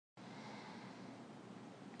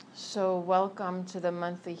So welcome to the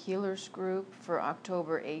monthly healers group for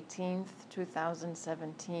October 18th,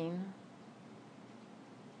 2017.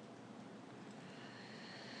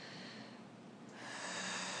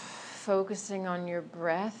 Focusing on your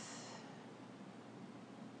breath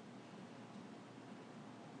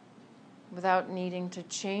without needing to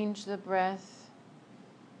change the breath,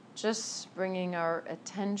 just bringing our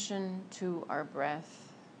attention to our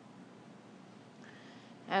breath.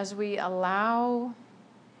 As we allow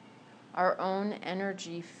our own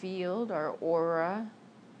energy field, our aura,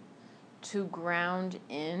 to ground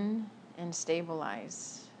in and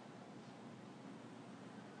stabilize.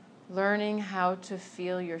 Learning how to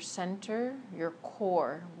feel your center, your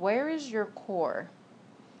core. Where is your core?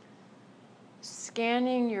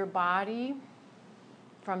 Scanning your body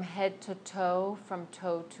from head to toe, from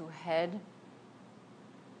toe to head.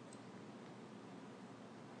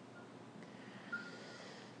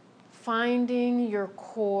 Finding your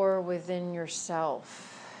core within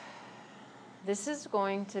yourself. This is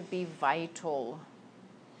going to be vital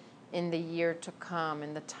in the year to come,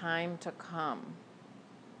 in the time to come.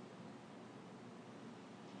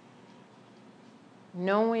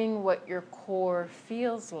 Knowing what your core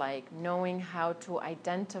feels like, knowing how to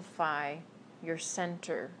identify your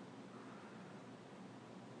center.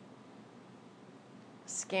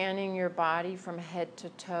 Scanning your body from head to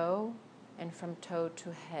toe and from toe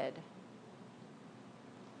to head.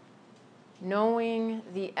 Knowing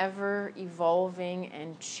the ever-evolving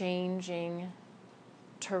and changing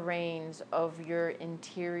terrains of your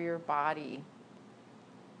interior body,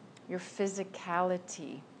 your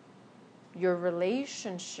physicality, your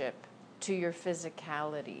relationship to your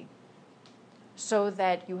physicality, so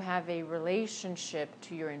that you have a relationship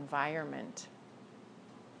to your environment.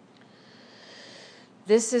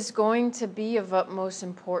 This is going to be of utmost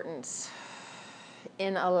importance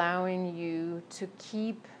in allowing you to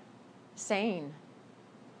keep sane,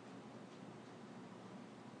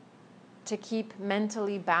 to keep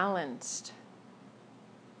mentally balanced,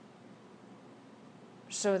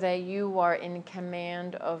 so that you are in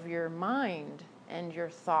command of your mind and your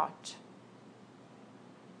thought.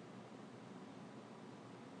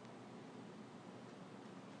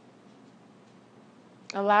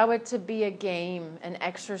 Allow it to be a game, an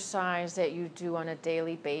exercise that you do on a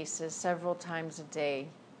daily basis, several times a day,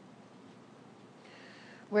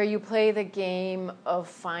 where you play the game of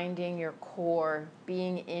finding your core,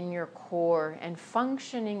 being in your core, and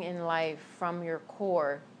functioning in life from your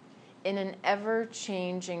core in an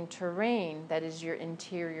ever-changing terrain that is your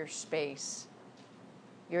interior space.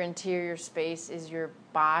 Your interior space is your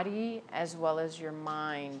body as well as your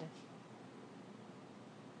mind.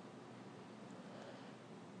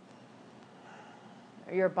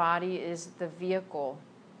 Your body is the vehicle.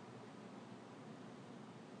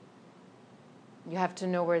 You have to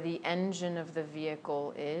know where the engine of the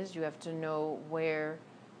vehicle is. You have to know where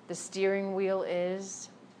the steering wheel is,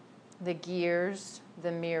 the gears,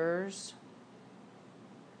 the mirrors.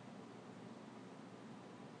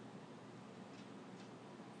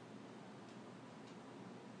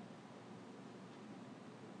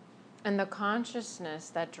 And the consciousness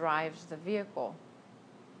that drives the vehicle.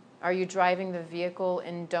 Are you driving the vehicle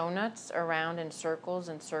in donuts around in circles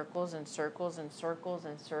and circles and circles and circles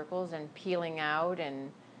and circles and peeling out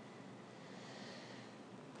and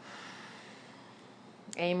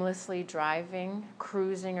aimlessly driving,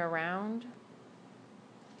 cruising around?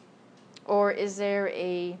 Or is there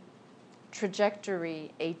a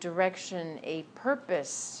trajectory, a direction, a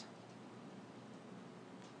purpose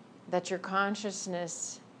that your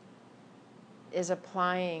consciousness is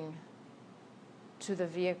applying to the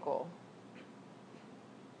vehicle?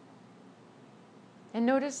 And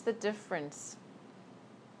notice the difference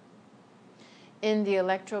in the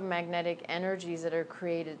electromagnetic energies that are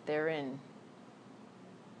created therein.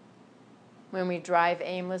 When we drive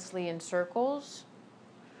aimlessly in circles,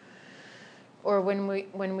 or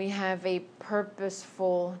when we have a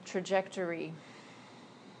purposeful trajectory.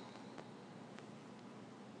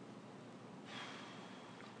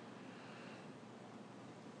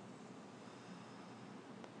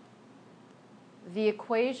 The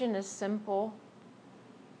equation is simple.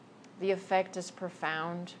 The effect is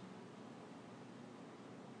profound.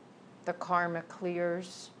 The karma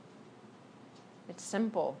clears. It's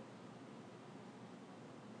simple.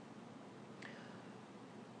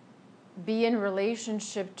 Be in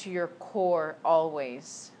relationship to your core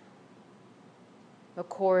always. The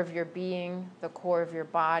core of your being, the core of your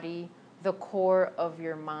body, the core of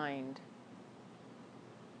your mind.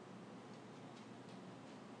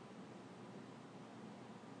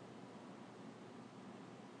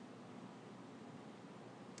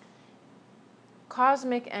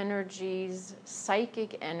 cosmic energies,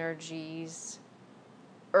 psychic energies,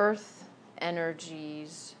 earth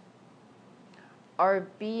energies are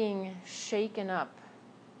being shaken up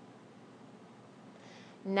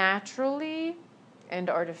naturally and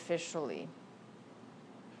artificially.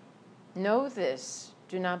 Know this.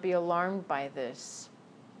 Do not be alarmed by this.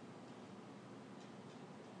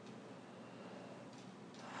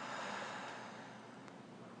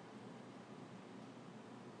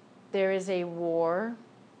 There is a war.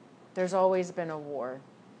 There's always been a war.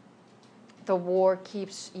 The war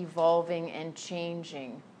keeps evolving and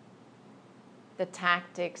changing. The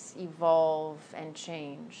tactics evolve and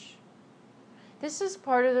change. This is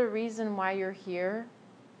part of the reason why you're here.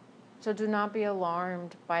 So do not be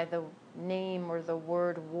alarmed by the name or the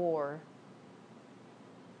word war.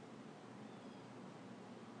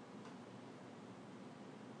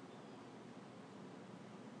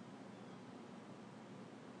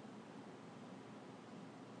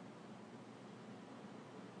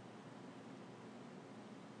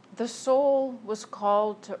 The soul was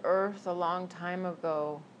called to earth a long time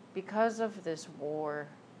ago because of this war.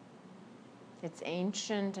 It's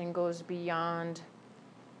ancient and goes beyond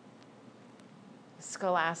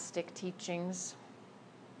scholastic teachings.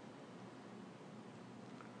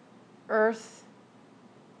 Earth,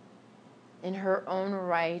 in her own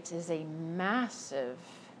right, is a massive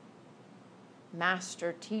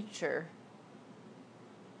master teacher,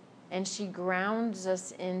 and she grounds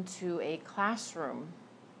us into a classroom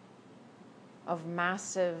of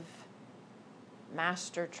massive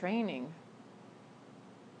master training.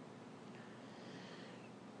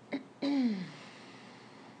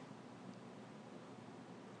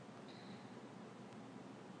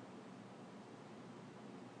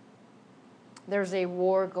 There's a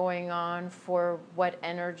war going on for what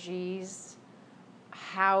energies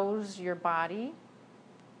house your body.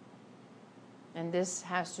 And this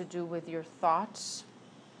has to do with your thoughts,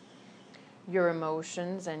 your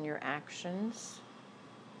emotions, and your actions.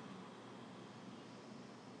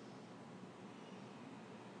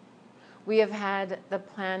 We have had the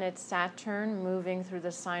planet Saturn moving through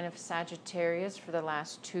the sign of Sagittarius for the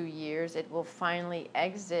last 2 years. It will finally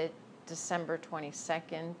exit December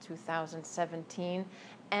 22nd, 2017,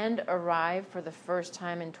 and arrive for the first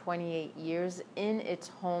time in 28 years in its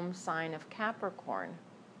home sign of Capricorn.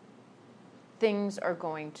 Things are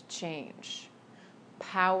going to change.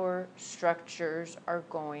 Power structures are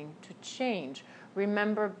going to change.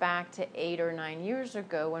 Remember back to 8 or 9 years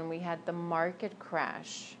ago when we had the market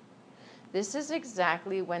crash. This is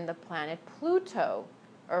exactly when the planet Pluto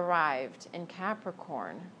arrived in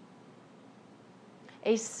Capricorn.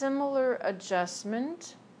 A similar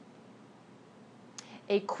adjustment,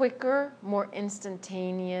 a quicker, more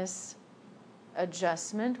instantaneous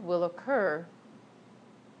adjustment will occur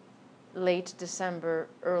late December,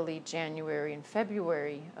 early January, and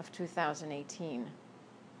February of 2018.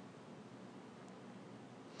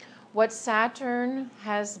 What Saturn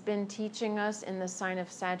has been teaching us in the sign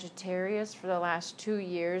of Sagittarius for the last 2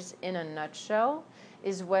 years, in a nutshell,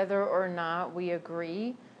 is whether or not we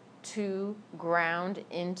agree to ground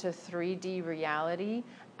into 3D reality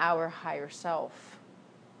our higher self.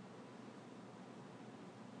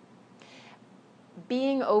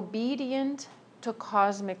 Being obedient to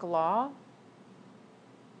cosmic law,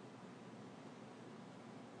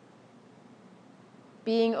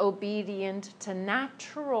 being obedient to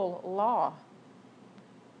natural law,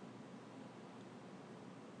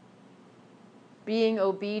 being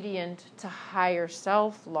obedient to higher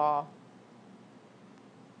self law,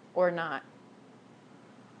 or not.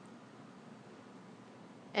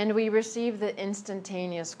 And we receive the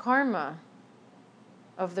instantaneous karma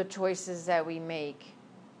of the choices that we make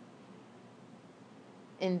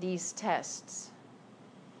in these tests.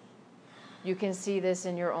 You can see this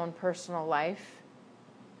in your own personal life.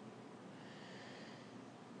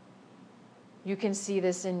 You can see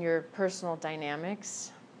this in your personal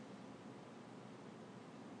dynamics.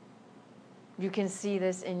 You can see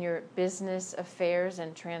this in your business affairs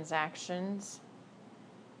and transactions.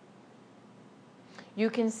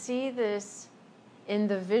 You can see this in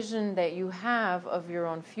the vision that you have of your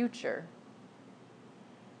own future.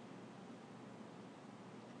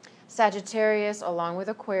 Sagittarius, along with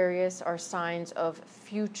Aquarius, are signs of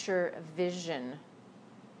future vision,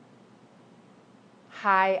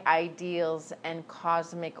 high ideals, and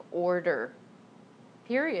cosmic order,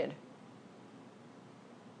 period.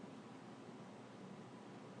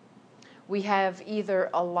 We have either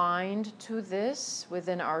aligned to this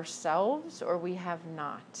within ourselves or we have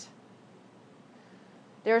not.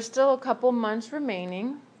 There are still a couple months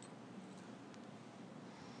remaining.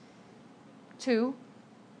 2.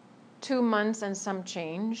 2 months and some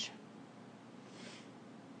change.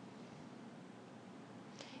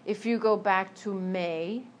 If you go back to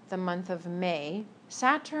May, the month of May,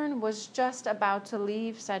 Saturn was just about to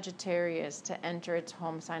leave Sagittarius to enter its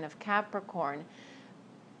home sign of Capricorn.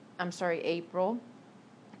 April,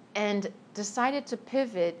 and decided to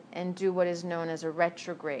pivot and do what is known as a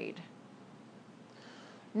retrograde.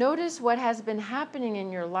 Notice what has been happening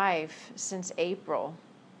in your life since April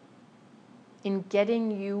in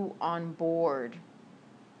getting you on board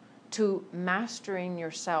to mastering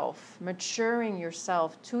yourself, maturing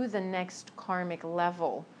yourself to the next karmic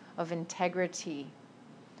level of integrity,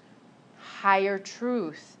 higher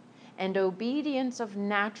truth, and obedience of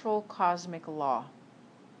natural cosmic law.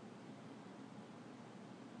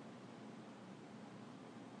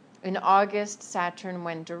 In August, Saturn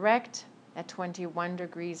went direct at 21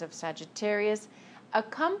 degrees of Sagittarius,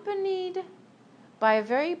 accompanied by a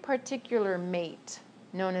very particular mate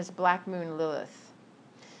known as Black Moon Lilith.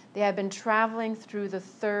 They have been traveling through the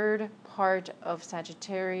third part of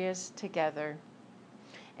Sagittarius together,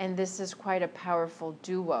 and this is quite a powerful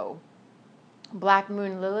duo. Black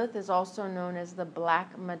Moon Lilith is also known as the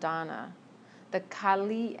Black Madonna, the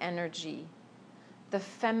Kali energy, the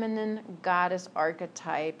feminine goddess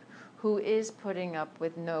archetype who is putting up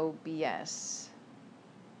with no BS.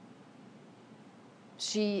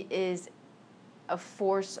 She is a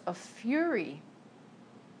force of fury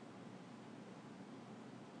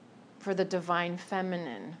for the divine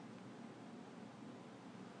feminine,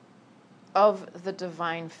 of the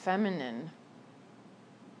divine feminine.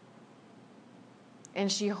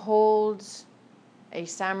 And she holds a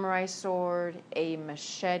samurai sword, a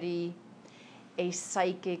machete, a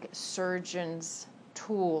psychic surgeon's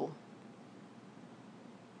tool.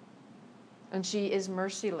 And she is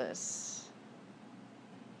merciless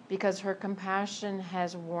because her compassion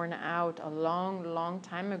has worn out a long, long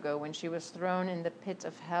time ago when she was thrown in the pit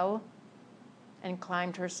of hell and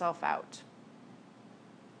climbed herself out.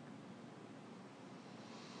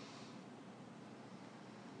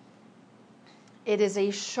 It is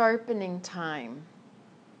a sharpening time.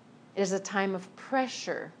 It is a time of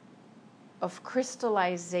pressure, of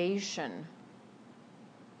crystallization,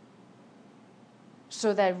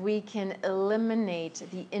 so that we can eliminate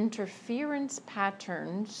the interference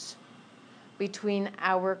patterns between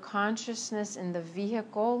our consciousness in the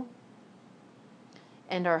vehicle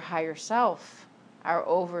and our higher self, our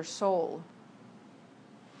oversoul.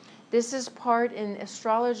 This is part in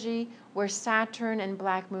astrology where Saturn and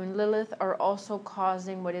Black Moon Lilith are also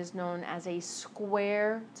causing what is known as a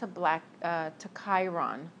square to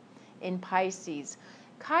Chiron in Pisces.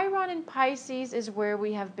 Chiron in Pisces is where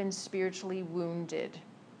we have been spiritually wounded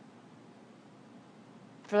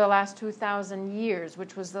for the last 2,000 years,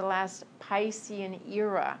 which was the last Piscean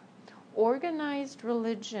era. Organized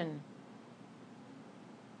religion,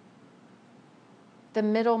 the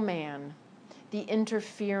middleman, the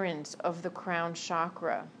interference of the crown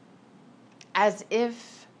chakra, as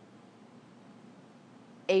if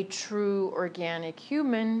a true organic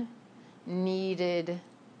human needed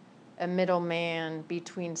a middleman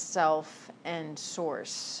between self and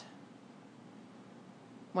source.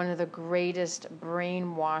 One of the greatest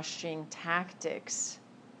brainwashing tactics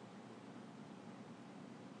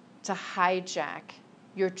to hijack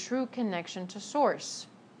your true connection to source.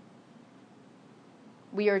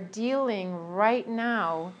 We are dealing right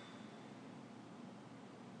now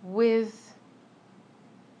with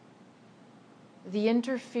the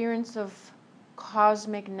interference of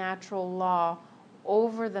cosmic natural law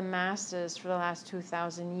over the masses for the last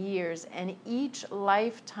 2,000 years, and each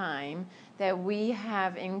lifetime that we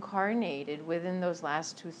have incarnated within those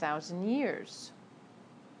last 2,000 years.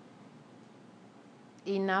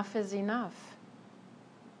 Enough is enough.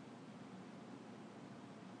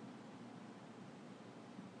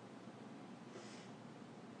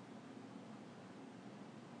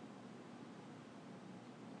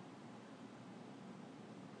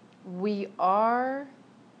 We are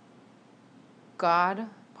God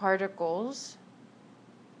particles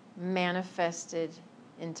manifested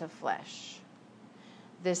into flesh.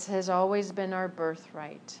 This has always been our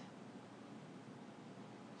birthright.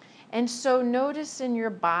 And so notice in your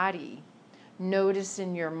body, notice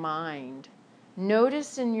in your mind,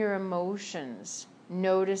 notice in your emotions,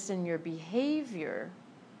 notice in your behavior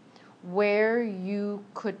where you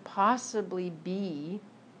could possibly be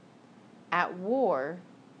at war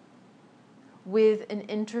with an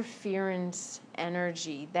interference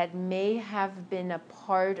energy that may have been a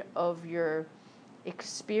part of your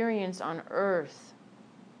experience on Earth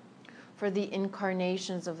for the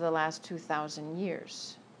incarnations of the last 2,000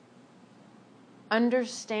 years.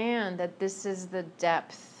 Understand that this is the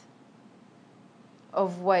depth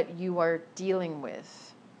of what you are dealing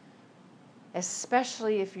with,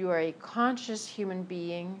 especially if you are a conscious human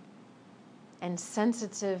being and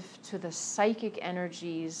sensitive to the psychic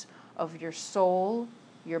energies of your soul,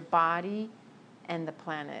 your body, and the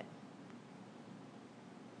planet.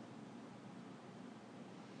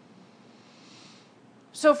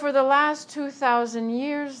 So for the last 2,000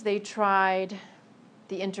 years, they tried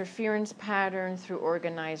the interference pattern through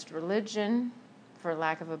organized religion, for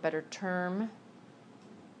lack of a better term.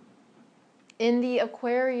 In the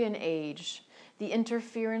Aquarian age, the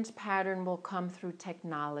interference pattern will come through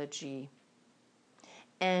technology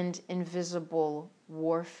and invisible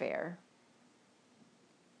warfare,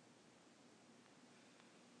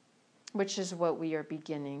 which is what we are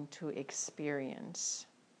beginning to experience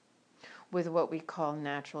with what we call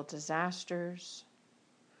natural disasters.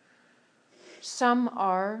 Some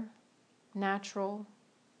are natural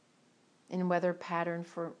in weather pattern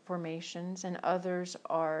formations, and others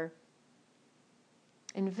are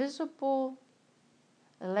invisible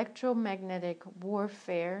electromagnetic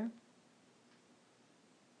warfare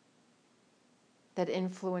that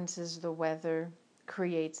influences the weather,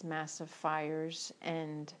 creates massive fires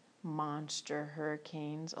and monster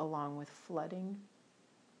hurricanes, along with flooding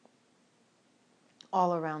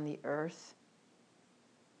all around the earth.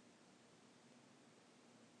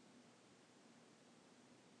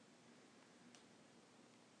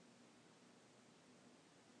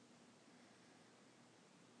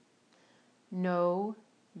 Know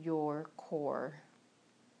your core.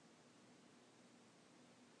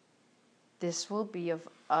 This will be of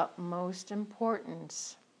utmost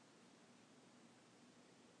importance.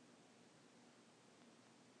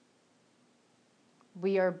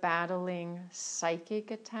 We are battling psychic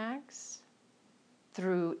attacks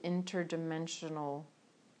through interdimensional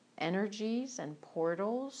energies and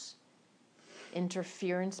portals,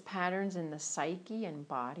 interference patterns in the psyche and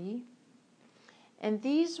body. And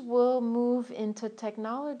these will move into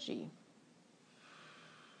technology.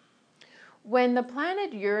 When the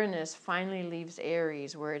planet Uranus finally leaves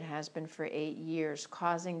Aries, where it has been for 8 years,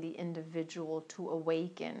 causing the individual to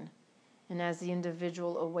awaken, and as the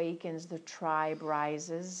individual awakens, the tribe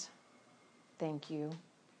rises. Thank you.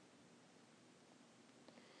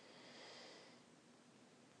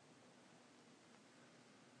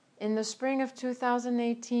 In the spring of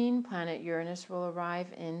 2018, planet Uranus will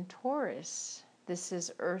arrive in Taurus. This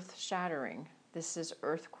is earth-shattering. This is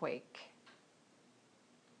earthquake.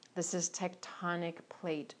 This is tectonic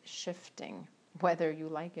plate shifting, whether you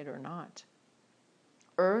like it or not.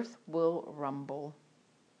 Earth will rumble.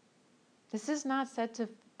 This is not said to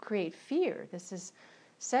create fear. This is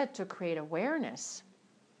said to create awareness.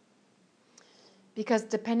 Because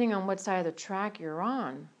depending on what side of the track you're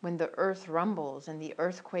on, when the earth rumbles and the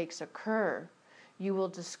earthquakes occur, you will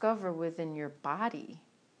discover within your body,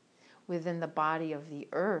 within the body of the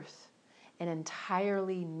earth, an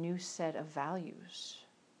entirely new set of values.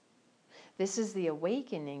 This is the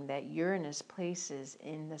awakening that Uranus places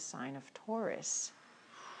in the sign of Taurus.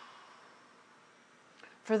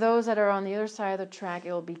 For those that are on the other side of the track,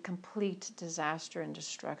 it will be complete disaster and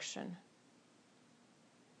destruction.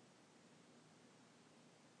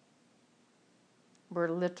 Where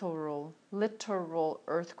literal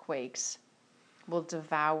earthquakes will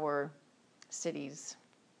devour cities.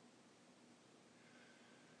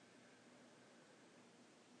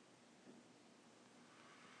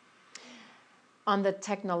 On the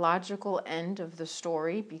technological end of the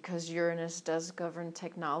story, because Uranus does govern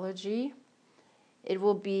technology, it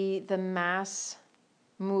will be the mass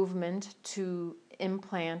movement to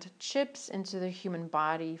implant chips into the human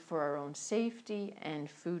body for our own safety and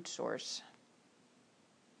food source.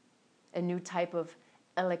 A new type of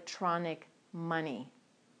electronic money.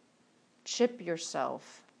 Chip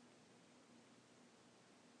yourself.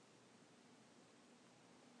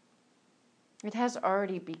 It has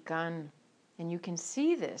already begun, and you can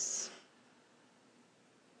see this.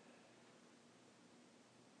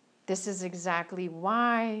 This is exactly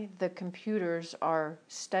why the computers are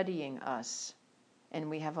studying us, and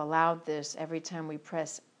we have allowed this every time we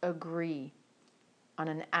press agree on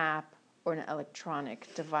an app or an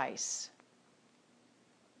electronic device.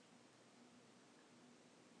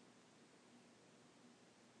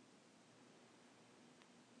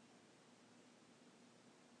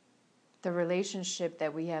 The relationship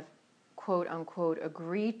that we have quote unquote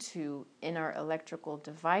agreed to in our electrical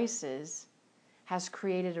devices has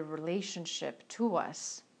created a relationship to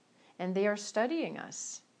us, and they are studying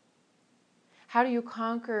us. How do you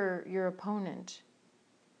conquer your opponent?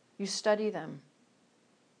 You study them.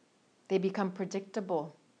 They become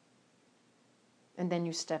predictable, and then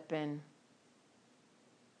you step in.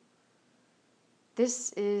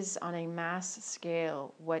 This is on a mass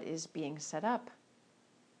scale what is being set up.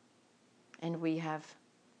 And we have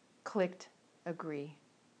clicked agree.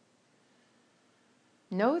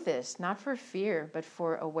 Know this, not for fear, but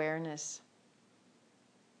for awareness.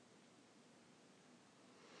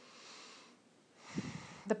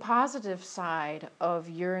 The positive side of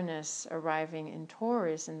Uranus arriving in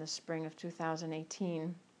Taurus in the spring of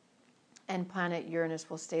 2018, and planet Uranus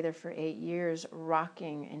will stay there for 8 years,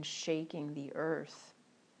 rocking and shaking the earth,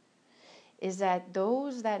 is that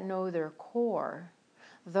those that know their core,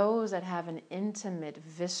 those that have an intimate,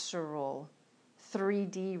 visceral,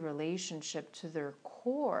 3D relationship to their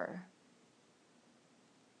core,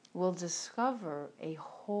 will discover a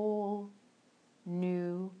whole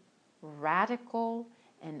new, radical,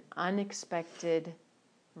 and unexpected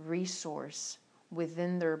resource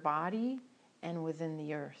within their body and within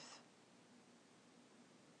the earth.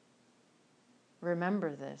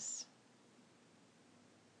 Remember this.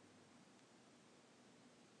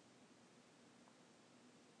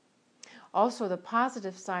 Also, the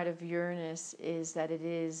positive side of Uranus is that it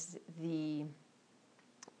is the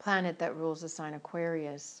planet that rules the sign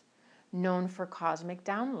Aquarius, known for cosmic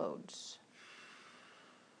downloads.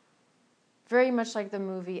 Very much like the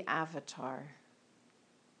movie Avatar.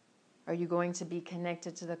 Are you going to be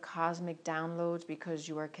connected to the cosmic downloads because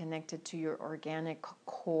you are connected to your organic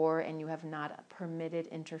core and you have not permitted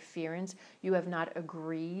interference? You have not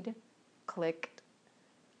agreed, clicked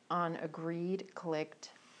on agreed, clicked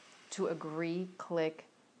to agree, click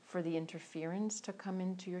for the interference to come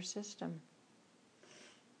into your system.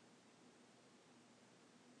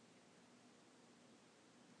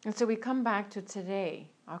 And so we come back to today,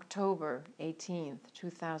 October 18th,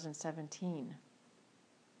 2017.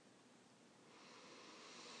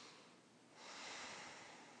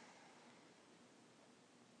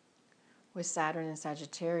 With Saturn and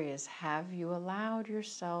Sagittarius, have you allowed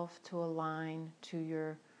yourself to align to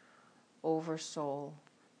your oversoul,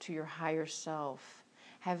 to your higher self?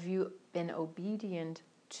 Have you been obedient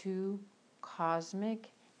to cosmic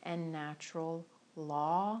and natural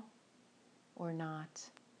law or not?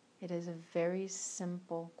 It is a very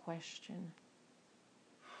simple question.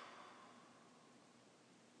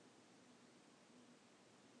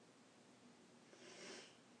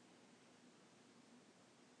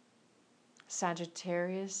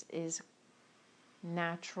 Sagittarius is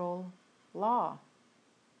natural law.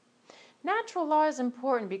 Natural law is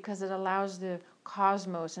important because it allows the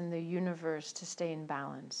cosmos and the universe to stay in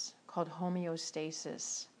balance, called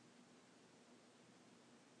homeostasis.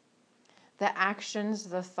 The actions,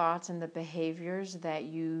 the thoughts, and the behaviors that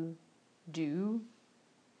you do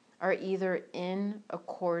are either in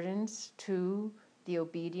accordance to the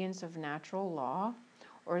obedience of natural law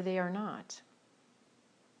or they are not.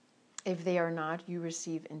 If they are not, you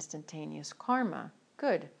receive instantaneous karma.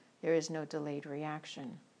 Good. There is no delayed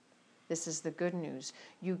reaction. This is the good news.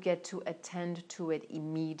 You get to attend to it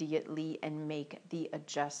immediately and make the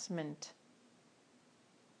adjustment.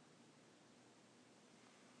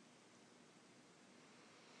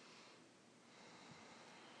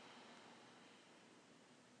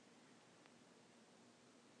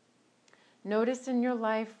 Notice in your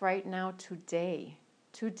life right now, today,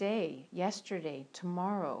 yesterday,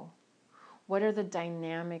 tomorrow, what are the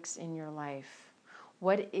dynamics in your life?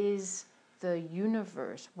 What is the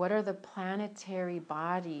universe? What are the planetary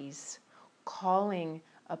bodies calling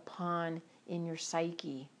upon in your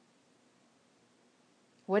psyche?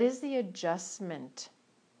 What is the adjustment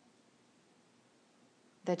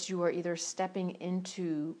that you are either stepping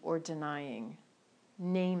into or denying?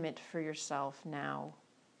 Name it for yourself now.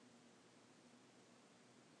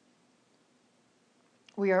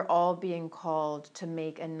 We are all being called to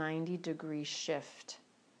make a 90-degree shift,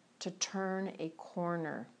 to turn a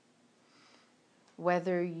corner.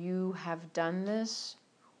 Whether you have done this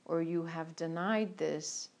or you have denied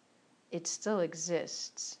this, it still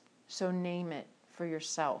exists. So name it for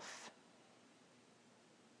yourself.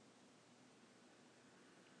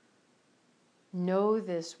 Know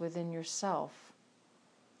this within yourself.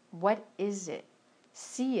 What is it?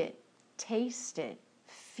 See it, taste it,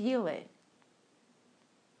 feel it.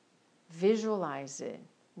 Visualize it,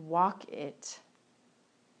 walk it.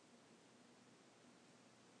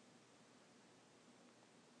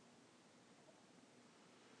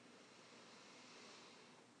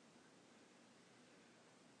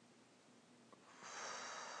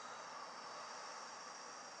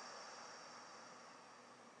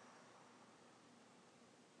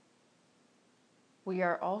 We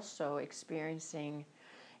are also experiencing,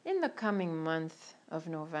 in the coming month of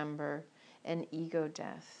November, an ego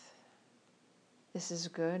death. This is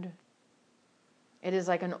good. It is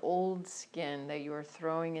like an old skin that you are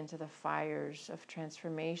throwing into the fires of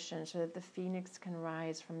transformation so that the phoenix can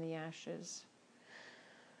rise from the ashes.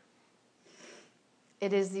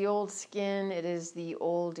 It is the old skin, it is the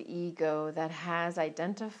old ego that has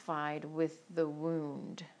identified with the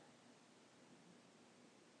wound.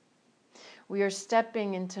 We are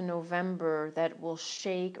stepping into November that will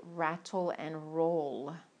shake, rattle, and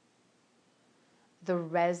roll the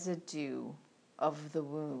residue of the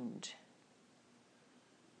wound.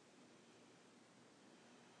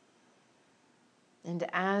 And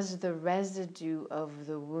as the residue of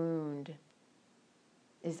the wound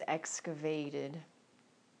is excavated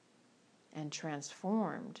and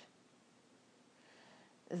transformed,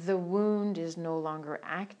 the wound is no longer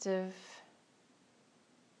active,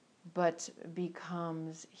 but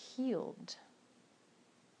becomes healed.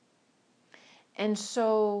 And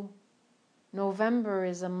so November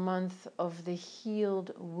is a month of the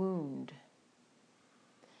healed wound.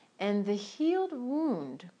 And the healed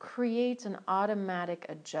wound creates an automatic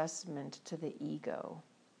adjustment to the ego.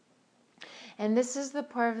 And this is the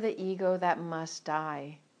part of the ego that must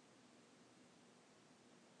die.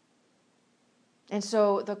 And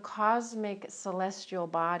so the cosmic celestial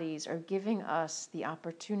bodies are giving us the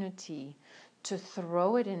opportunity to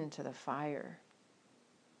throw it into the fire,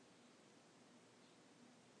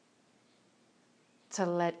 to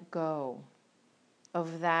let go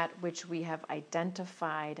of that which we have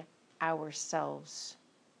identified ourselves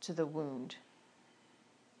to the wound.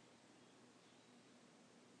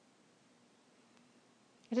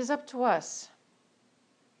 It is up to us.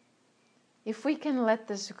 If we can let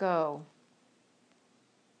this go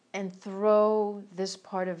and throw this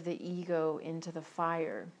part of the ego into the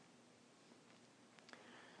fire,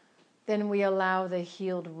 then we allow the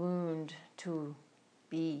healed wound to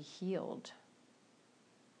be healed.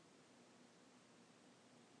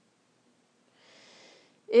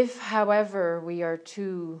 If, however, we are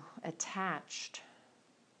too attached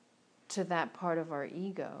to that part of our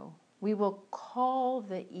ego, we will call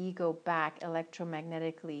the ego back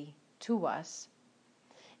electromagnetically to us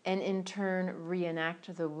and in turn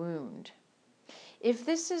reenact the wound. If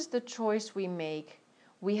this is the choice we make,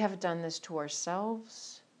 we have done this to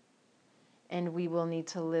ourselves, and we will need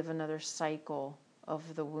to live another cycle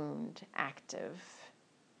of the wound active,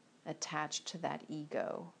 attached to that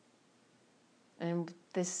ego. And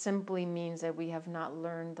this simply means that we have not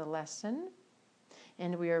learned the lesson,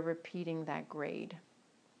 and we are repeating that grade.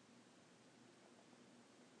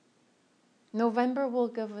 November will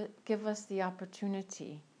give us the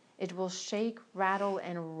opportunity. It will shake, rattle,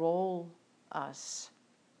 and roll us.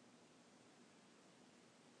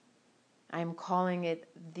 I'm calling it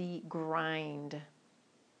the grind.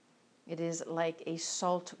 It is like a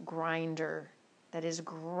salt grinder that is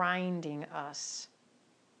grinding us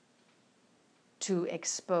to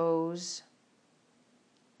expose,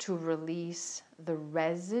 to release the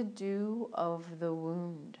residue of the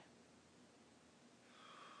wound.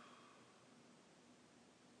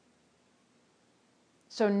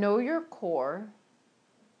 So know your core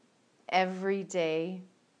every day,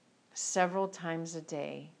 several times a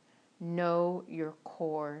day. Know your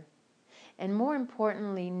core. And more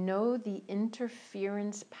importantly, know the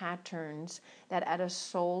interference patterns that at a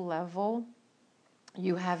soul level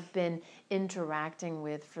you have been interacting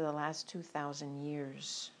with for the last 2,000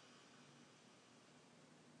 years.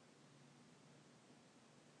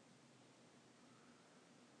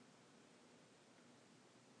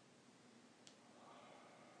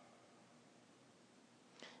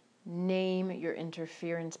 Name your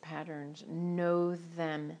interference patterns. Know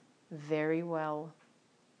them very well.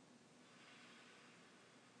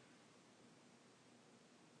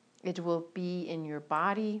 It will be in your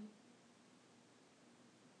body.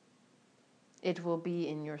 It will be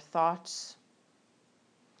in your thoughts.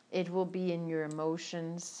 It will be in your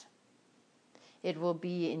emotions. It will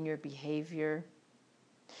be in your behavior.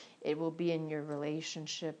 It will be in your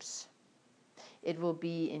relationships. It will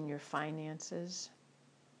be in your finances.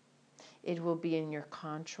 It will be in your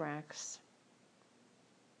contracts.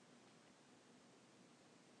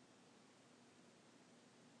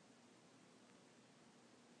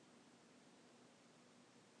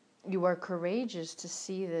 You are courageous to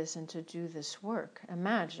see this and to do this work.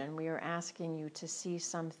 Imagine we are asking you to see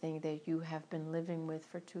something that you have been living with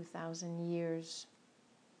for 2,000 years,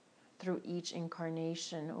 through each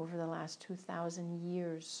incarnation over the last 2,000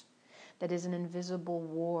 years. That is an invisible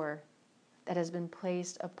war that has been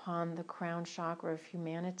placed upon the crown chakra of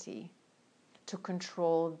humanity to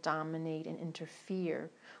control, dominate, and interfere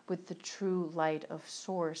with the true light of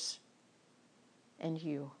Source and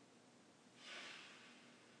you.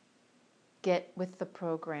 Get with the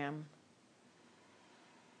program.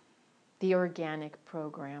 the organic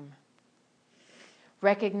program.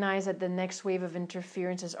 Recognize that the next wave of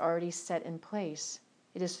interference is already set in place.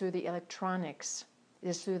 It is through the electronics. It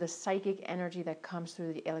is through the psychic energy that comes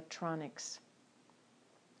through the electronics.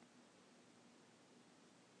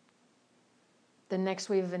 The next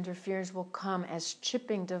wave of interference will come as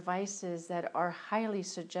chipping devices that are highly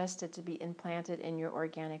suggested to be implanted in your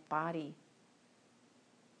organic body.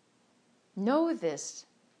 Know this.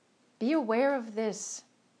 Be aware of this.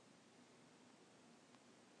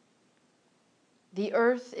 The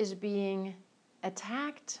earth is being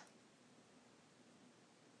attacked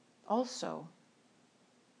also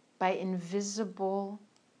by invisible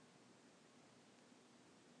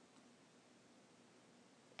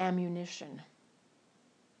ammunition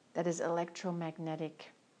that is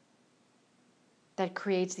electromagnetic, that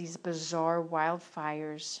creates these bizarre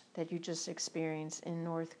wildfires that you just experienced in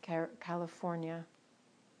North California.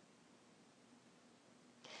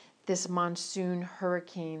 This monsoon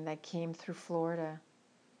hurricane that came through Florida,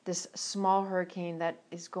 this small hurricane that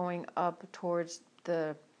is going up towards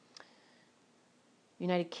the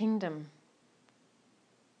United Kingdom,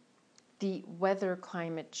 the weather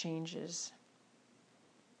climate changes.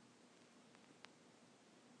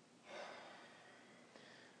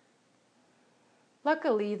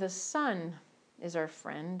 Luckily, the sun is our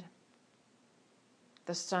friend.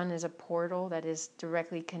 The sun is a portal that is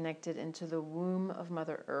directly connected into the womb of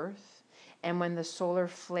Mother Earth. And when the solar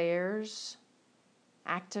flares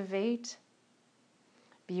activate,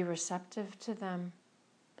 be receptive to them.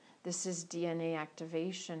 This is DNA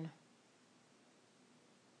activation.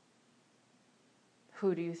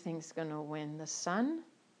 Who do you think is going to win, the sun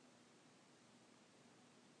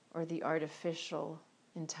or the artificial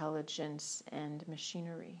intelligence and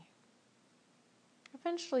machinery?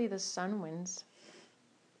 Eventually the sun wins.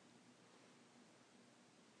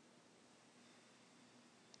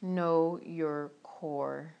 Know your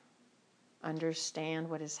core. Understand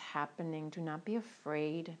what is happening. Do not be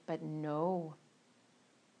afraid, but know.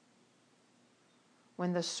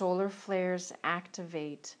 When the solar flares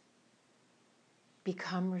activate,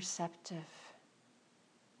 become receptive.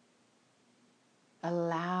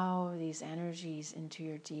 Allow these energies into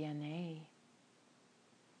your DNA.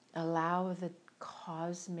 Allow the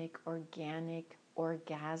cosmic, organic,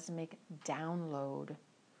 orgasmic download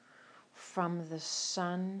from the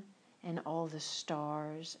sun and all the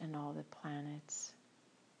stars and all the planets.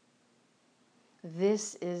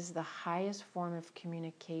 This is the highest form of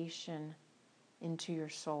communication into your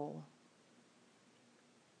soul.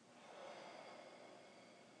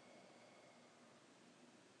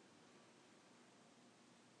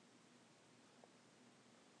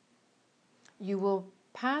 You will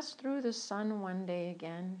pass through the sun one day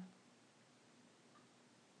again.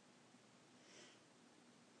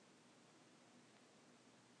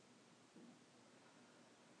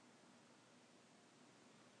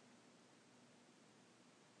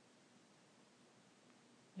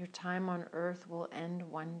 Your time on earth will end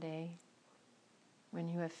one day when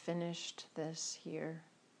you have finished this here,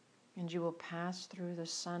 and you will pass through the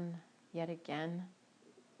sun yet again,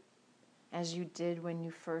 as you did when you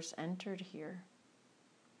first entered here.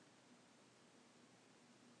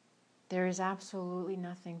 There is absolutely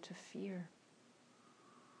nothing to fear,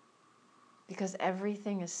 because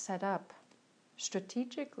everything is set up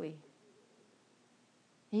strategically.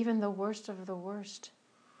 Even the worst of the worst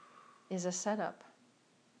is a setup.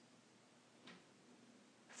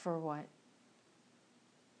 For what?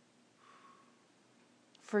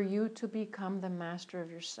 For you to become the master of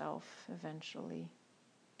yourself eventually,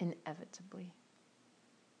 inevitably.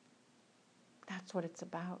 That's what it's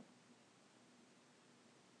about.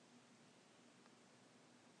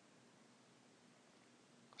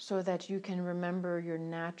 So that you can remember your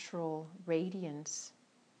natural radiance,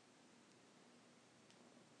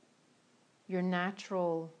 your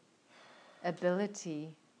natural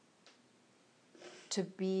ability to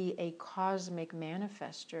be a cosmic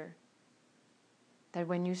manifester, that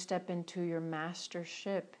when you step into your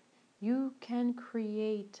mastership, you can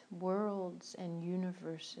create worlds and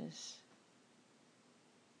universes.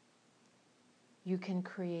 You can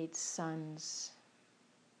create suns.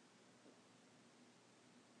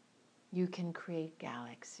 You can create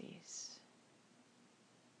galaxies.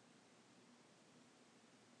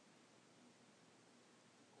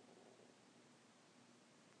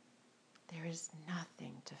 There is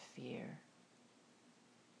nothing to fear.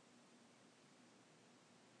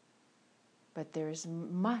 But there is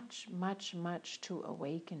much, much, much to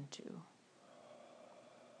awaken to.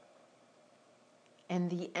 And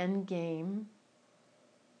the end game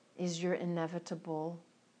is your inevitable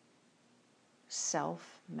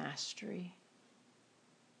self-mastery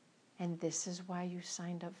And this is why you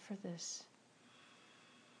signed up for this.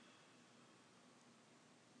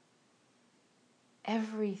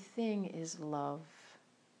 Everything is love.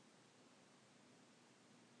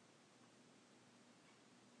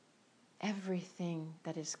 Everything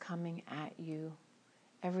that is coming at you,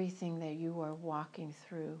 everything that you are walking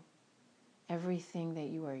through, everything that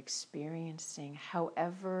you are experiencing,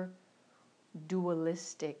 however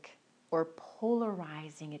dualistic or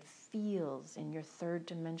polarizing it feels in your third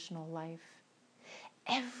dimensional life,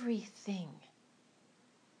 everything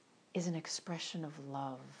is an expression of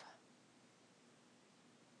love.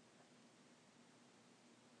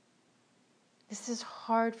 This is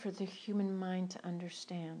hard for the human mind to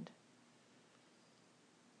understand.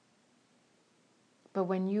 But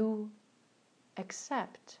when you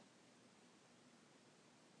accept,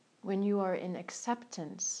 when you are in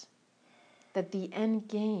acceptance that the end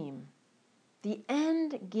game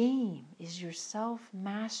is your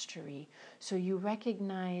self-mastery, so you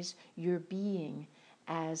recognize your being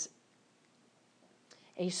as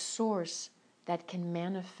a source that can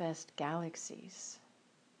manifest galaxies.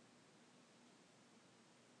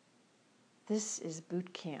 This is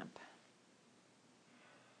boot camp.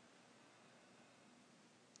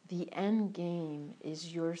 The end game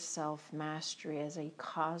is your self-mastery as a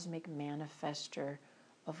cosmic manifester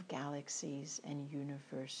of galaxies and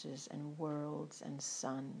universes and worlds and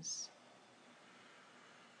suns.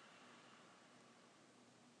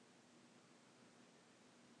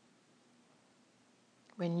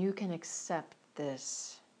 When you can accept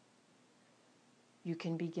this, you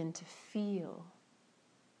can begin to feel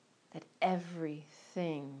that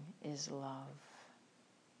everything is love.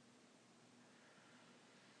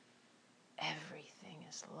 Everything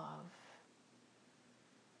is love.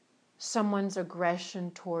 Someone's aggression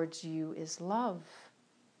towards you is love.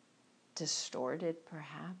 Distorted,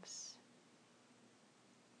 perhaps.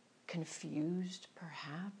 Confused,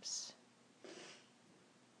 perhaps.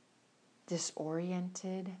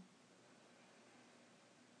 Disoriented.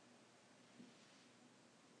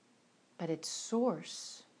 But its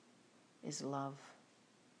source is love.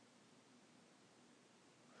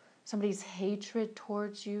 Somebody's hatred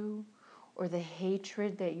towards you, or the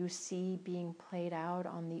hatred that you see being played out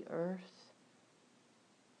on the earth.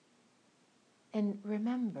 And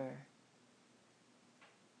remember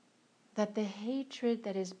that the hatred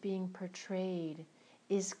that is being portrayed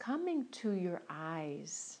is coming to your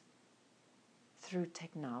eyes through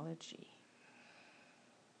technology.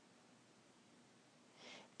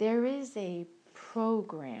 There is a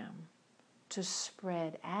program to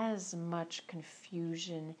spread as much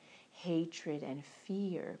confusion, hatred, and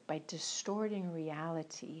fear by distorting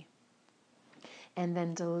reality and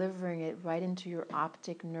then delivering it right into your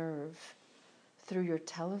optic nerve through your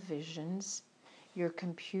televisions, your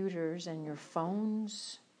computers, and your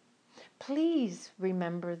phones. Please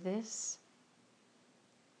remember this.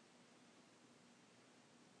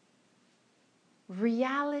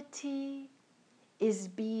 Reality is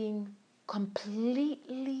being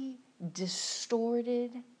completely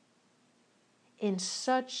distorted in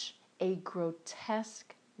such a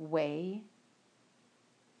grotesque way,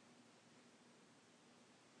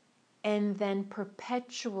 and then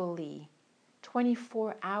perpetually,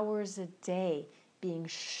 24 hours a day, being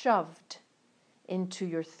shoved into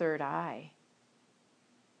your third eye.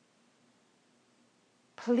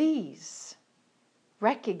 Please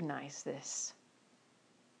recognize this.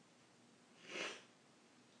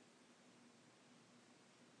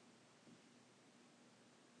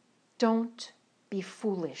 Don't be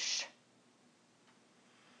foolish.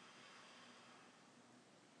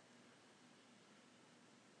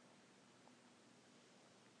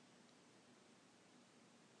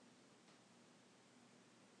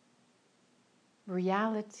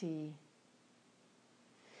 Reality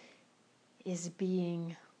is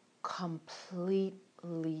being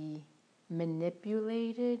completely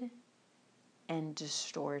manipulated and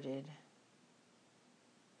distorted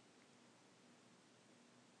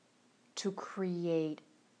to create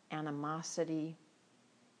animosity,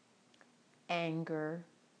 anger,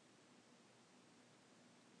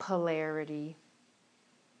 polarity,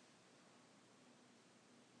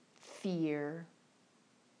 fear,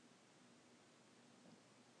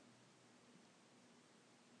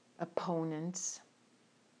 opponents.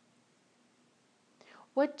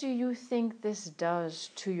 What do you think this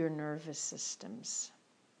does to your nervous systems?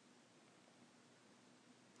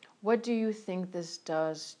 What do you think this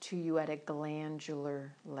does to you at a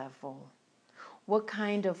glandular level? What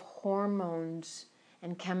kind of hormones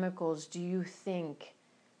and chemicals do you think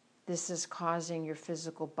this is causing your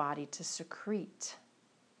physical body to secrete?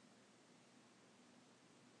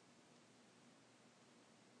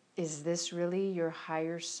 Is this really your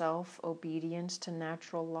higher self obedience to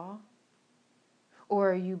natural law?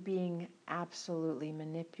 Or are you being absolutely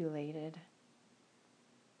manipulated?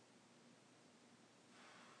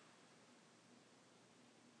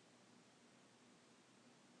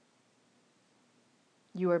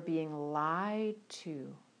 You are being lied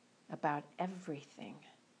to about everything.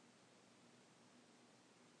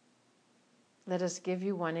 Let us give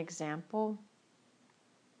you one example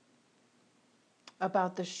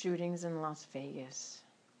about the shootings in Las Vegas.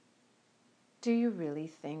 Do you really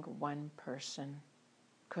think one person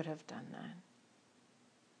could have done that?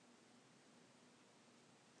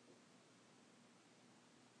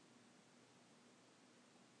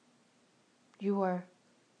 You are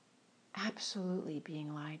absolutely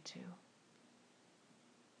being lied to.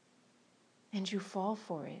 And you fall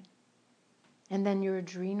for it. And then your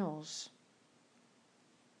adrenals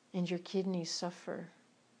and your kidneys suffer.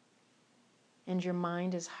 And your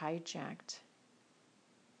mind is hijacked.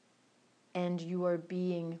 And you are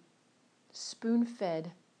being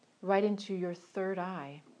spoon-fed right into your third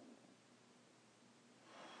eye.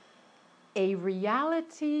 A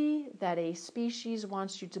reality that a species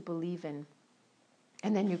wants you to believe in.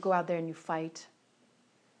 And then you go out there and you fight.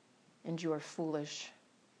 And you are foolish.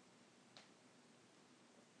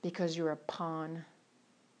 Because you're a pawn.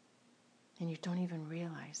 And you don't even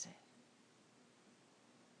realize it.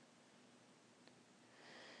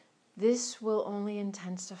 This will only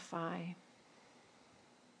intensify.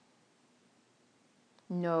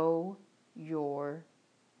 Know your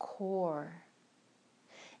core.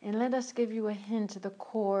 And let us give you a hint. The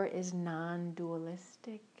core is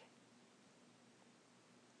non-dualistic.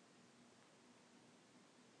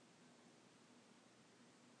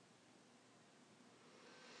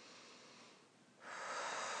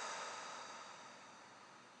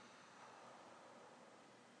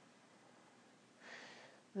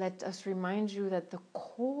 Let us remind you that the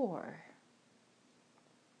core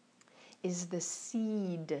is the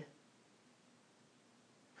seed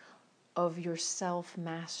of your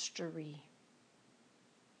self-mastery.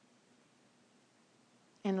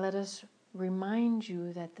 And let us remind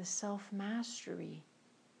you that the self-mastery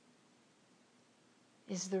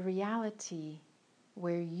is the reality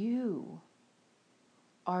where you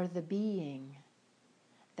are the being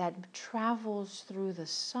that travels through the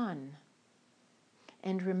sun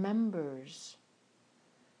and remembers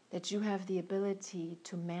that you have the ability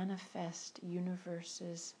to manifest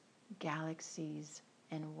universes, galaxies,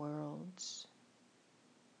 and worlds.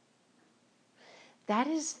 That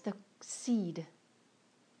is the seed.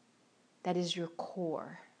 That is your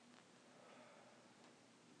core.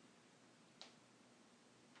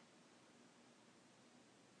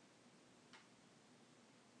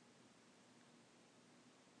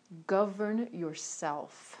 Govern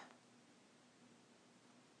yourself.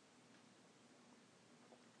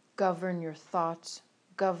 Govern your thoughts,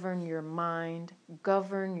 govern your mind,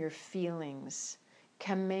 govern your feelings.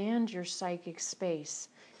 Command your psychic space.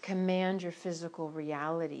 Command your physical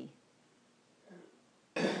reality.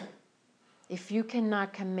 If you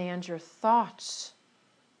cannot command your thoughts,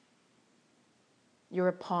 you're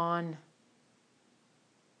a pawn.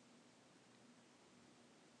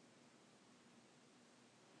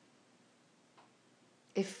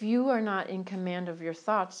 If you are not in command of your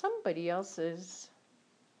thoughts, somebody else is.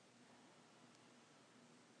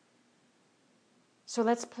 So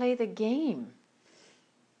let's play the game.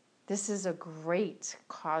 This is a great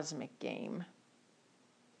cosmic game.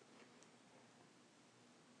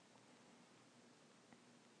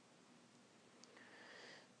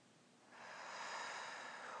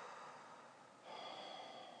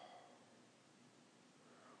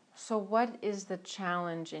 So what is the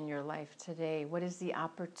challenge in your life today? What is the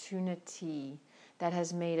opportunity that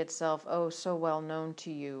has made itself, so well known to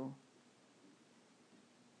you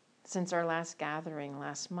since our last gathering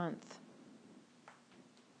last month?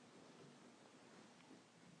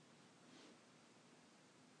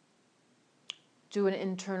 Do an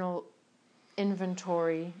internal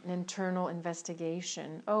inventory, an internal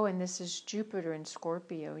investigation. Oh, and this is Jupiter in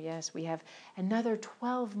Scorpio. Yes, we have another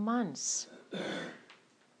 12 months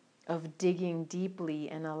of digging deeply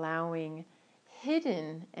and allowing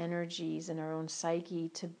hidden energies in our own psyche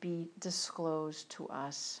to be disclosed to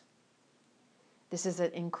us. This is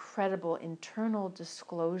an incredible internal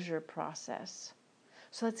disclosure process.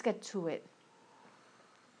 So let's get to it.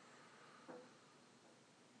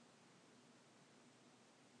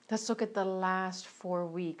 Let's look at the last 4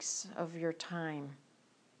 weeks of your time.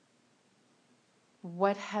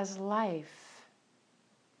 What has life,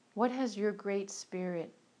 what has your great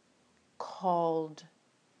spirit called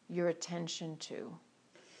your attention to?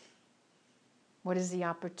 What is the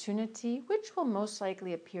opportunity, which will most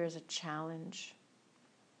likely appear as a challenge?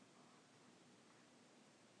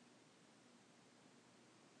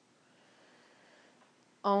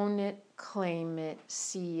 Own it, claim it,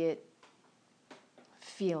 see it,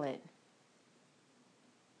 feel it.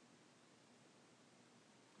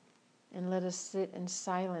 And let us sit in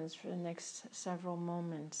silence for the next several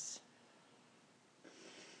moments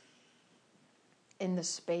in the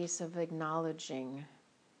space of acknowledging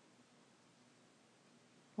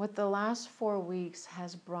what the last 4 weeks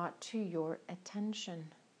has brought to your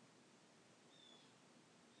attention.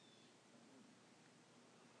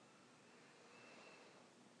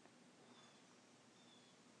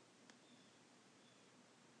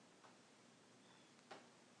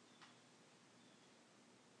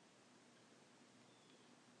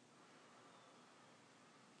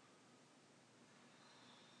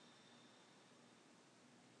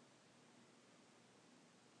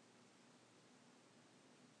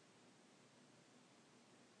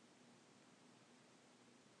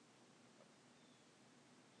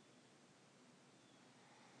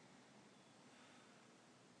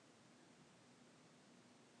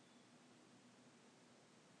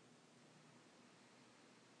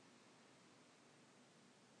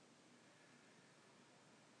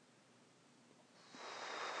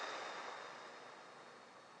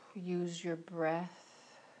 Use your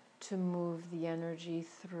breath to move the energy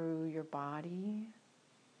through your body.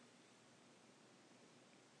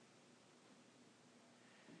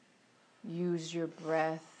 Use your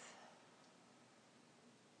breath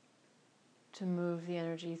to move the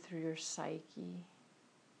energy through your psyche.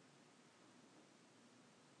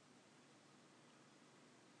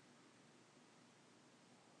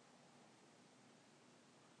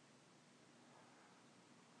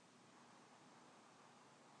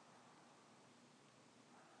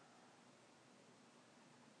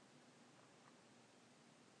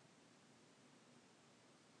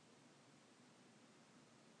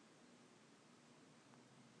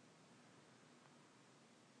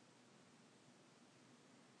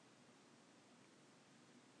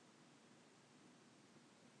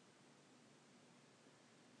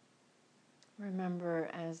 Remember,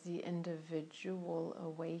 as the individual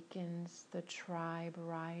awakens, the tribe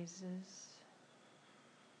rises.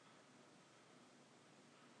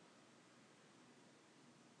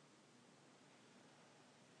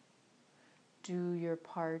 Do your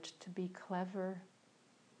part to be clever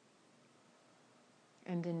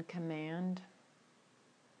and in command.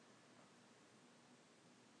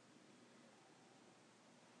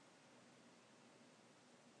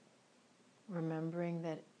 Remembering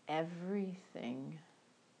that everything,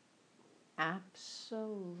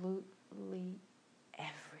 absolutely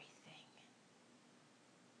everything,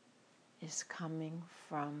 is coming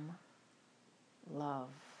from love.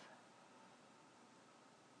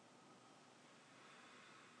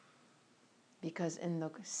 Because in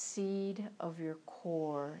the seed of your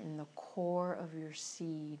core, in the core of your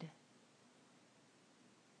seed,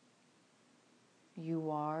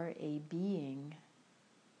 you are a being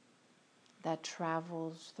that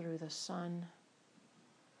travels through the sun.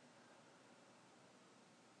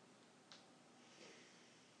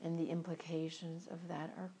 And the implications of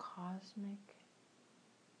that are cosmic.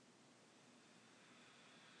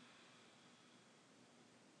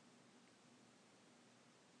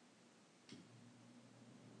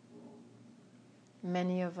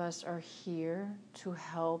 Many of us are here to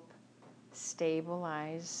help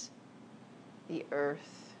stabilize the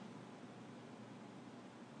earth.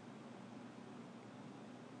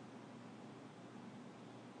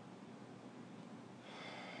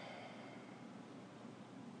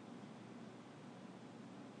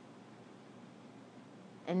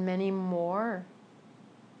 And many more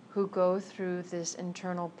who go through this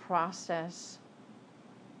internal process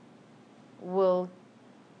will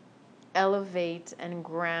elevate and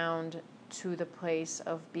ground to the place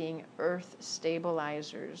of being earth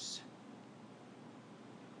stabilizers.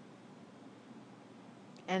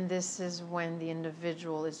 And this is when the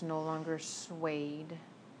individual is no longer swayed.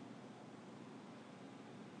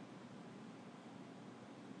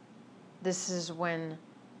 This is when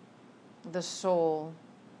the soul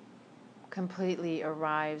completely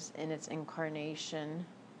arrives in its incarnation.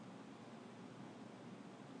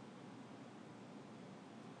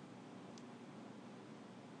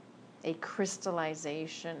 A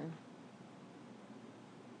crystallization,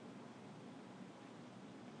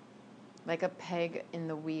 like a peg in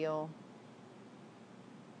the wheel.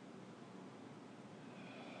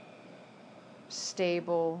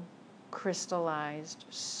 Stable, crystallized,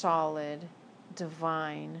 solid,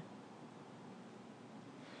 divine,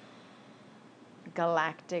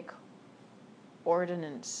 galactic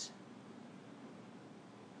ordinance.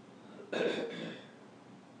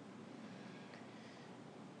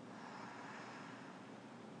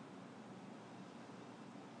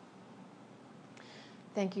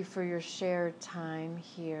 Thank you for your shared time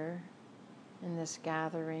here in this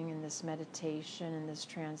gathering, in this meditation, in this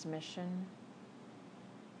transmission.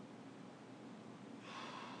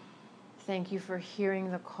 Thank you for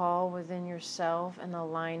hearing the call within yourself and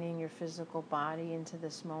aligning your physical body into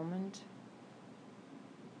this moment.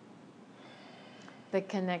 The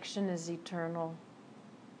connection is eternal.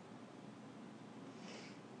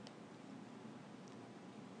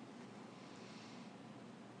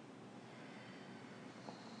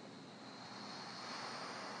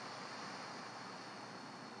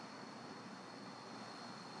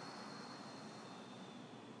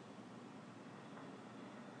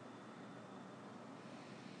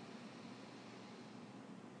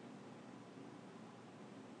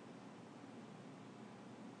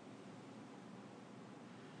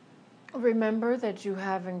 Remember that you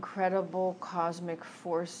have incredible cosmic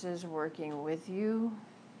forces working with you,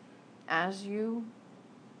 as you.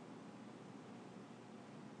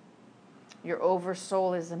 Your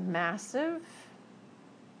oversoul is massive.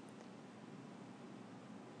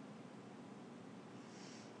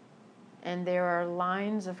 And there are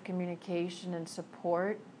lines of communication and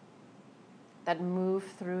support that move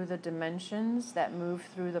through the dimensions, that move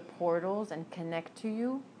through the portals and connect to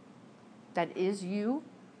you. That is you.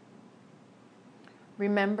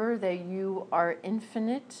 Remember that you are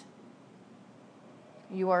infinite,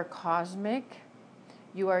 you are cosmic,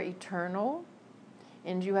 you are eternal,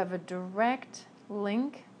 and you have a direct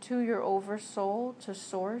link to your oversoul, to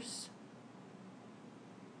Source.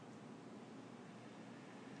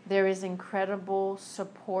 There is incredible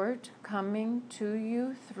support coming to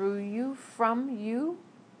you, through you, from you.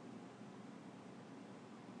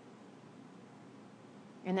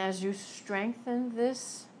 And as you strengthen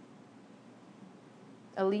this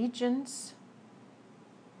allegiance,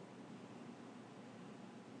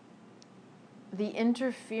 the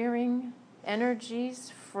interfering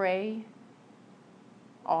energies fray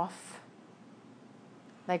off.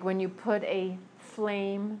 Like when you put a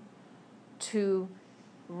flame to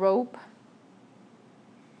rope,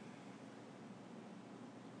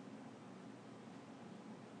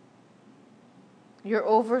 your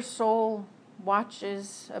oversoul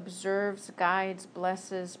watches, observes, guides,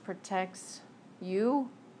 blesses, protects you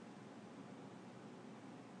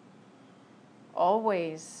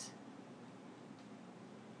always.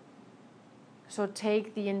 So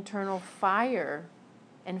take the internal fire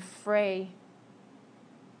and fray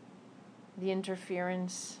the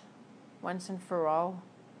interference once and for all.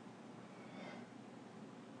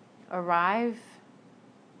 Arrive,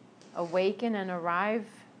 awaken and arrive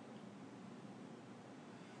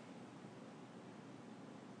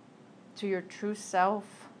to your true self.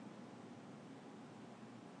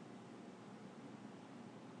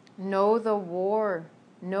 Know the war,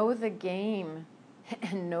 know the game,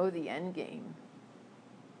 and know the end game.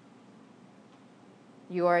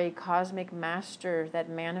 You are a cosmic master that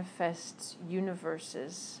manifests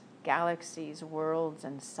universes, galaxies, worlds,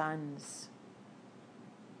 and suns.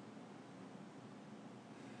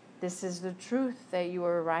 This is the truth that you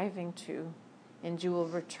are arriving to, and you will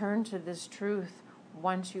return to this truth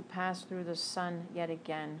once you pass through the sun yet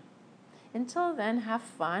again. Until then, have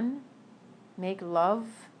fun, make love,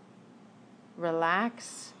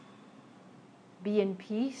 relax, be in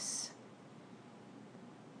peace,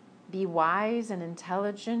 be wise and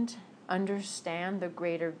intelligent, understand the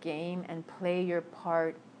greater game, and play your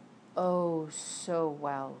part oh so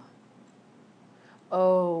well.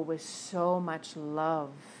 Oh, with so much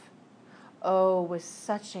love. Oh, with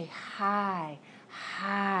such a high,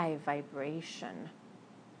 high vibration.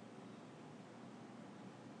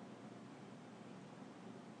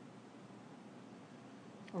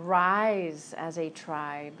 Rise as a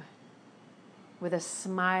tribe with a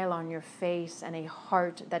smile on your face and a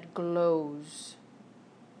heart that glows.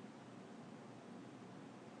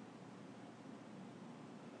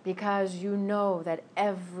 Because you know that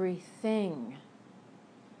everything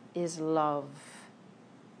is love.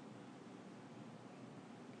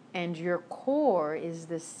 And your core is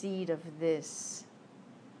the seed of this.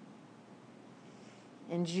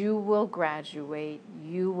 And you will graduate,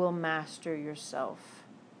 you will master yourself.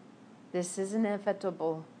 This is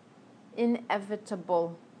inevitable.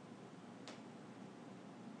 Inevitable.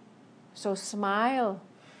 So smile.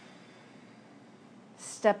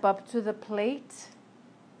 Step up to the plate.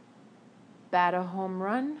 Bat a home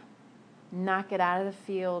run. Knock it out of the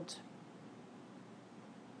field.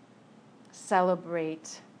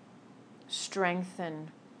 Celebrate.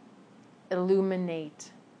 Strengthen.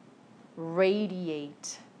 illuminate,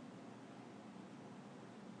 radiate.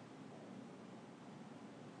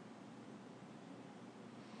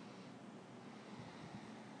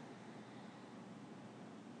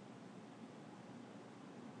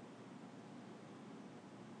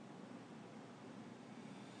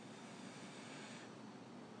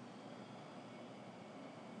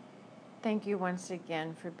 Thank you once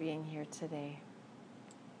again for being here today.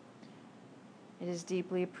 It is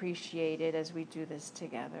deeply appreciated as we do this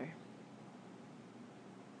together.